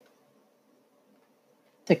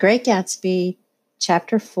The Great Gatsby,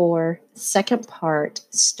 Chapter 4, second part,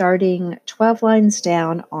 starting 12 lines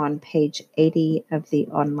down on page 80 of the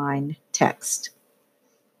online text.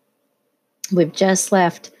 We've just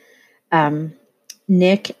left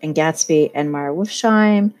Nick and Gatsby and Mara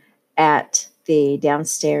Wolfsheim at the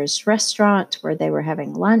downstairs restaurant where they were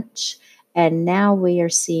having lunch, and now we are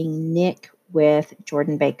seeing Nick with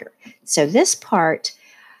Jordan Baker. So this part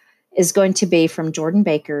is going to be from Jordan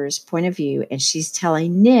Baker's point of view, and she's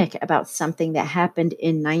telling Nick about something that happened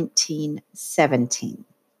in 1917.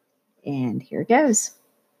 And here it goes.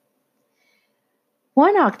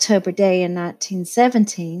 One October day in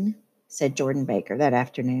 1917, said Jordan Baker that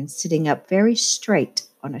afternoon, sitting up very straight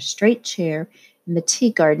on a straight chair in the tea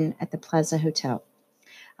garden at the Plaza Hotel.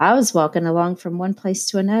 I was walking along from one place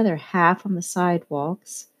to another, half on the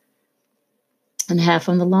sidewalks and half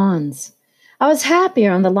on the lawns. I was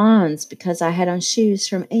happier on the lawns because I had on shoes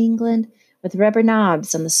from England with rubber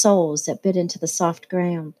knobs on the soles that bit into the soft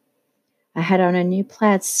ground. I had on a new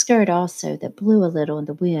plaid skirt also that blew a little in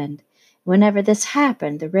the wind. Whenever this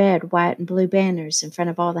happened, the red, white, and blue banners in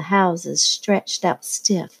front of all the houses stretched out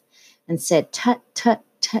stiff and said tut, tut,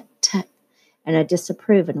 tut, tut in a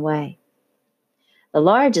disapproving way. The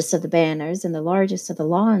largest of the banners and the largest of the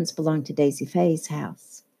lawns belonged to Daisy Fay's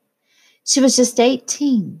house. She was just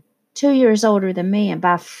 18. 2 years older than me, and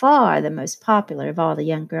by far the most popular of all the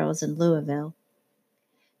young girls in Louisville.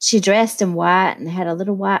 She dressed in white and had a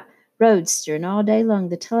little white roadster, and all day long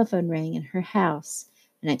the telephone rang in her house,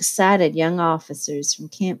 and excited young officers from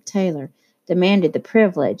Camp Taylor demanded the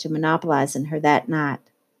privilege of monopolizing her that night.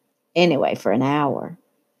 Anyway, for an hour.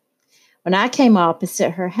 When I came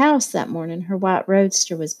opposite her house that morning, her white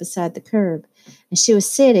roadster was beside the curb, and she was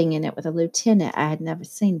sitting in it with a lieutenant I had never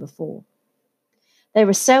seen before. They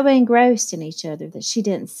were so engrossed in each other that she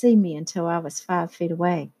didn't see me until I was 5 feet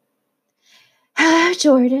away. "Hello,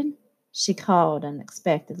 Jordan," she called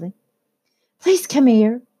unexpectedly. "Please come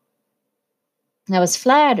here." I was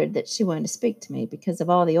flattered that she wanted to speak to me because of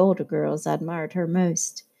all the older girls I admired her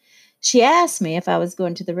most. She asked me if I was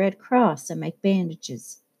going to the Red Cross and make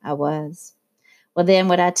bandages. I was. Well, then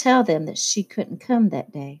would I tell them that she couldn't come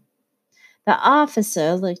that day? The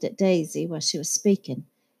officer looked at Daisy while she was speaking,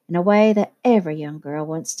 in a way that every young girl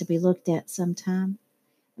wants to be looked at sometime.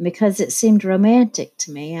 And because it seemed romantic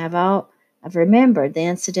to me, I've remembered the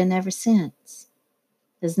incident ever since.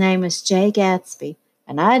 His name was J. Gatsby,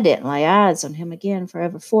 and I didn't lay eyes on him again for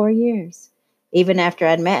over 4 years. Even after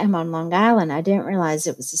I'd met him on Long Island, I didn't realize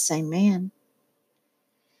it was the same man.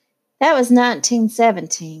 That was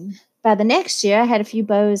 1917. By the next year, I had a few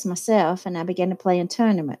beaux myself, and I began to play in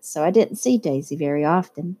tournaments, so I didn't see Daisy very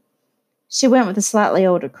often. She went with a slightly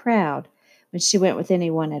older crowd, when she went with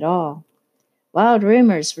anyone at all. Wild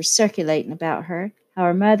rumors were circulating about her, how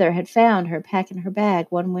her mother had found her packing her bag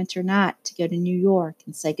one winter night to go to New York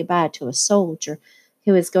and say goodbye to a soldier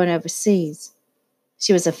who was going overseas.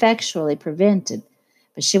 She was effectually prevented,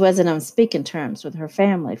 but she wasn't on speaking terms with her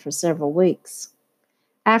family for several weeks.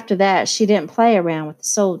 After that, she didn't play around with the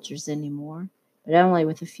soldiers anymore, but only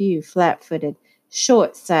with a few flat-footed,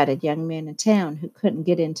 short-sighted young men in town who couldn't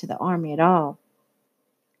get into the army at all.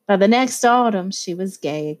 By the next autumn, she was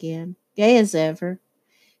gay again, gay as ever.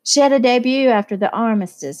 She had a debut after the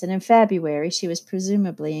armistice, and in February she was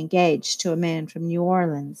presumably engaged to a man from New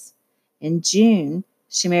Orleans. In June,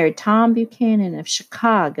 she married Tom Buchanan of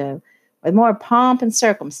Chicago with more pomp and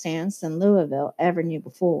circumstance than Louisville ever knew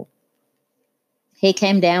before. He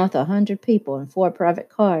came down with 100 people in 4 private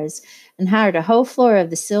cars and hired a whole floor of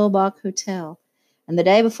the Silbach Hotel. And the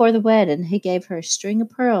day before the wedding, he gave her a string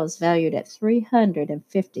of pearls valued at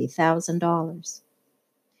 $350,000.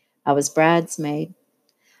 I was bridesmaid.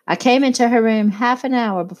 I came into her room half an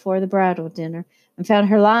hour before the bridal dinner and found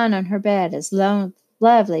her lying on her bed as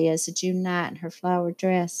lovely as a June night in her flowered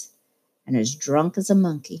dress, and as drunk as a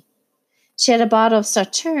monkey. She had a bottle of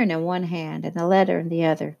Sauterne in one hand and a letter in the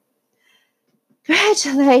other.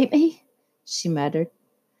 "Congratulate me," she muttered.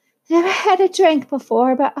 "Never had a drink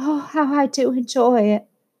before, but oh, how I do enjoy it."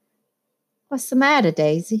 "What's the matter,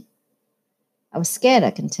 Daisy?" I was scared,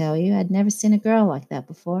 I can tell you. I'd never seen a girl like that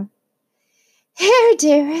before. "Here,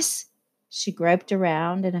 dearest." She groped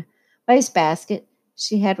around in a wastebasket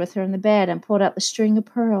she had with her in the bed and pulled out the string of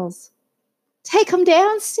pearls. "Take 'em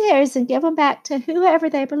downstairs and give 'em back to whoever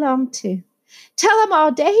they belong to. Tell 'em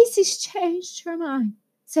all Daisy's changed her mind.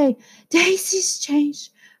 Say, Daisy's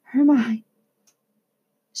changed her mind."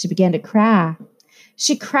 She began to cry.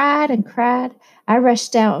 She cried and cried. I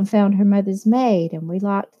rushed out and found her mother's maid, and we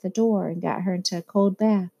locked the door and got her into a cold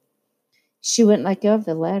bath. She wouldn't let go of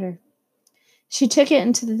the letter. She took it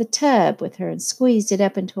into the tub with her and squeezed it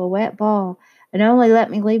up into a wet ball. and only let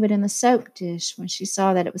me leave it in the soap dish when she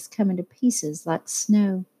saw that it was coming to pieces like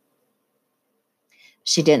snow.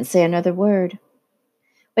 She didn't say another word.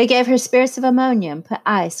 We gave her spirits of ammonia and put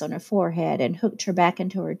ice on her forehead and hooked her back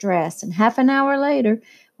into her dress, and half an hour later,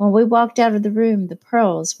 when we walked out of the room, the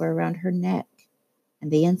pearls were around her neck, and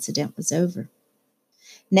the incident was over.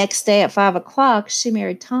 Next day at 5 o'clock, she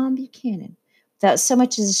married Tom Buchanan without so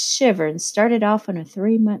much as a shiver and started off on a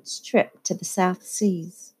 3-month trip to the South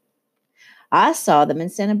Seas. I saw them in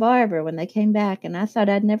Santa Barbara when they came back, and I thought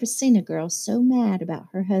I'd never seen a girl so mad about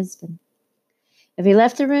her husband. If he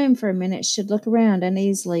left the room for a minute, she'd look around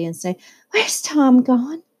uneasily and say, "Where's Tom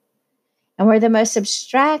gone?" and wear the most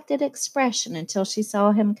abstracted expression until she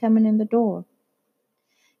saw him coming in the door.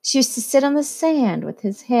 She used to sit on the sand with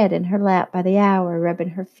his head in her lap by the hour, rubbing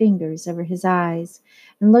her fingers over his eyes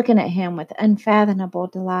and looking at him with unfathomable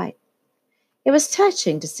delight. It was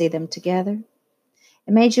touching to see them together.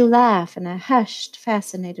 It made you laugh in a hushed,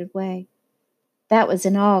 fascinated way. That was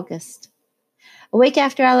in August. A week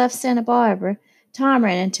after I left Santa Barbara, Tom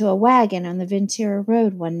ran into a wagon on the Ventura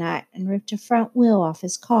Road one night and ripped a front wheel off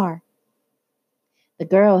his car. The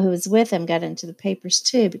girl who was with him got into the papers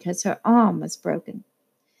too because her arm was broken.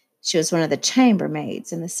 She was one of the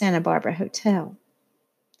chambermaids in the Santa Barbara hotel.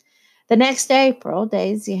 The next April,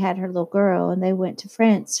 Daisy had her little girl, and they went to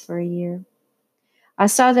France for a year. I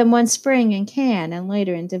saw them one spring in Cannes and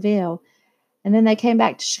later in Deauville, and then they came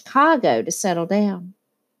back to Chicago to settle down.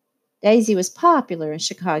 Daisy was popular in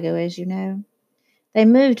Chicago, as you know. They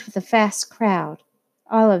moved with a fast crowd,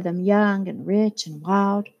 all of them young and rich and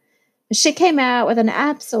wild, but she came out with an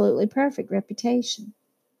absolutely perfect reputation.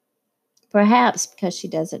 Perhaps because she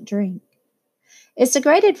doesn't drink. It's a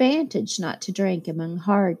great advantage not to drink among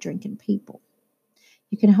hard-drinking people.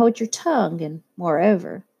 You can hold your tongue, and,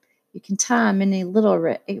 moreover, you can time any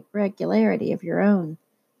little irregularity of your own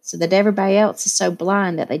so that everybody else is so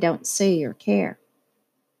blind that they don't see or care.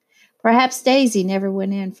 Perhaps Daisy never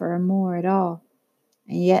went in for a more at all,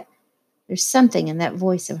 and yet there's something in that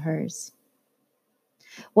voice of hers.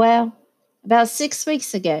 Well, about 6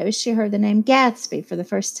 weeks ago, she heard the name Gatsby for the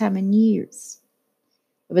first time in years.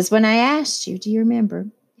 It was when I asked you, do you remember,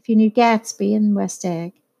 if you knew Gatsby in West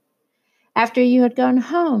Egg. After you had gone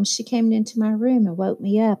home, she came into my room and woke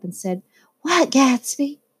me up and said, "What,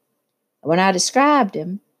 Gatsby?" When I described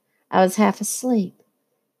him, I was half asleep.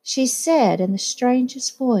 She said in the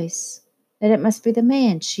strangest voice that it must be the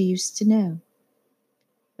man she used to know.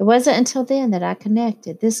 It wasn't until then that I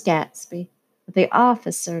connected this Gatsby with the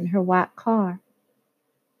officer in her white car.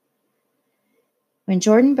 When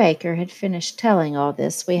Jordan Baker had finished telling all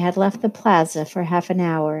this, we had left the plaza for half an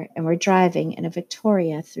hour and were driving in a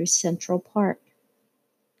Victoria through Central Park.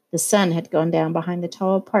 The sun had gone down behind the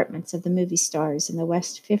tall apartments of the movie stars in the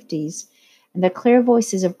West 50s, and the clear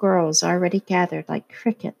voices of girls already gathered like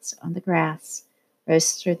crickets on the grass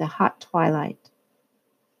rose through the hot twilight.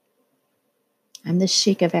 "I'm the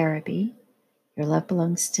Sheik of Araby. Your love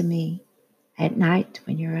belongs to me. At night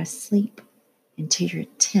when you're asleep, into your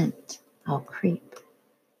tent I'll creep."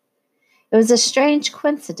 It was a strange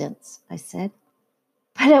coincidence, I said.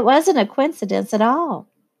 But it wasn't a coincidence at all.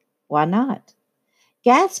 Why not?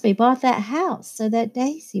 Gatsby bought that house so that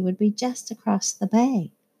Daisy would be just across the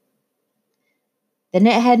bay. Then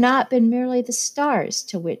it had not been merely the stars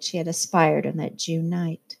to which he had aspired on that June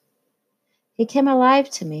night. He came alive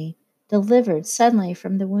to me, delivered suddenly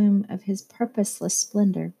from the womb of his purposeless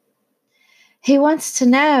splendor. "He wants to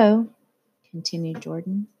know," continued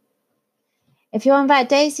Jordan, "if you'll invite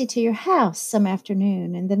Daisy to your house some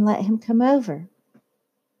afternoon and then let him come over."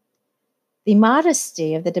 The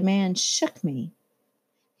modesty of the demand shook me.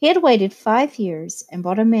 He had waited 5 years and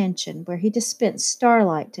bought a mansion where he dispensed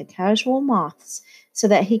starlight to casual moths so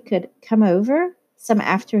that he could come over some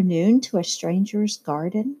afternoon to a stranger's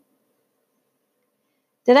garden.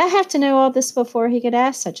 Did I have to know all this before he could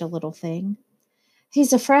ask such a little thing?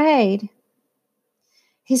 "He's afraid.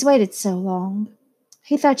 He's waited so long.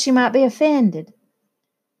 He thought you might be offended.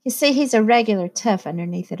 You see, he's a regular tough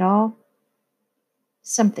underneath it all."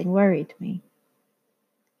 Something worried me.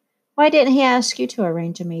 "Why didn't he ask you to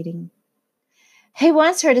arrange a meeting?" "He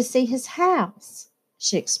wants her to see his house,"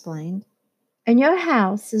 she explained. "And your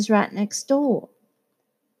house is right next door."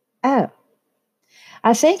 "Oh."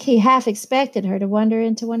 "I think he half expected her to wander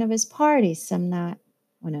into one of his parties some night,"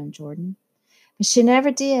 went on Jordan. "But she never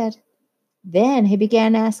did. Then he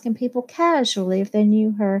began asking people casually if they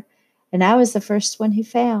knew her, and I was the first one he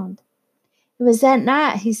found. It was that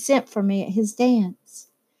night he sent for me at his dance.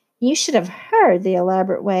 You should have heard the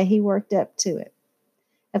elaborate way he worked up to it.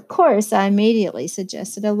 Of course, I immediately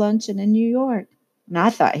suggested a luncheon in New York, and I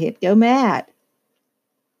thought he'd go mad."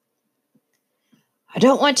 I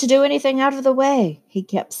don't want to do anything out of the way, he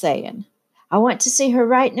kept saying. I want to see her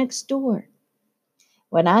right next door.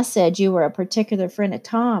 When I said you were a particular friend of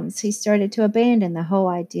Tom's, he started to abandon the whole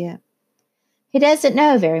idea. He doesn't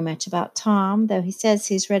know very much about Tom, though he says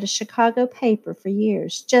he's read a Chicago paper for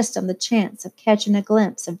years just on the chance of catching a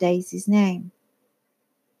glimpse of Daisy's name.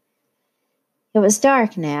 It was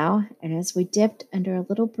dark now, and as we dipped under a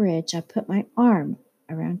little bridge, I put my arm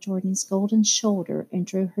around Jordan's golden shoulder and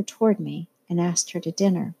drew her toward me and asked her to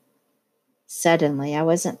dinner. Suddenly, I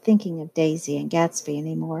wasn't thinking of Daisy and Gatsby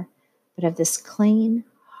anymore, but of this clean,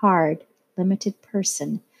 hard, limited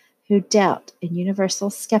person who dealt in universal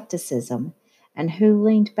skepticism and who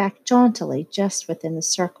leaned back jauntily just within the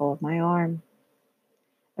circle of my arm.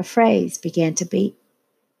 A phrase began to beat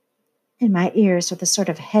in my ears with a sort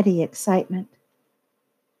of heady excitement.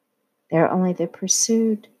 There are only the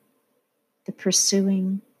pursued, the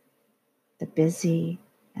pursuing, the busy,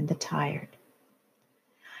 and the tired.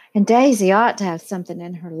 And Daisy ought to have something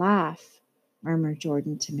in her life, murmured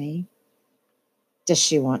Jordan to me. Does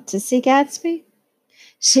she want to see Gatsby?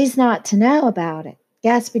 She's not to know about it.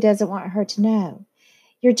 Gatsby doesn't want her to know.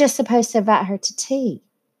 You're just supposed to invite her to tea.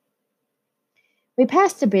 We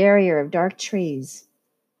passed a barrier of dark trees,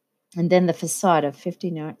 and then the facade of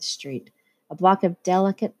 59th Street, a block of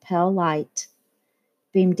delicate pale light,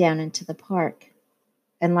 beamed down into the park.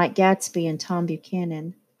 And like Gatsby and Tom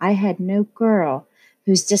Buchanan, I had no girl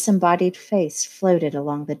whose disembodied face floated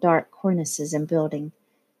along the dark cornices and building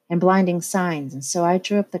and blinding signs, and so I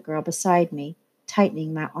drew up the girl beside me,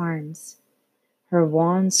 tightening my arms. Her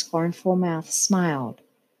wan, scornful mouth smiled,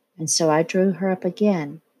 and so I drew her up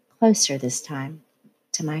again, closer this time,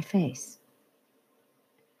 to my face.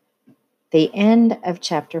 The end of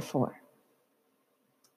chapter 4.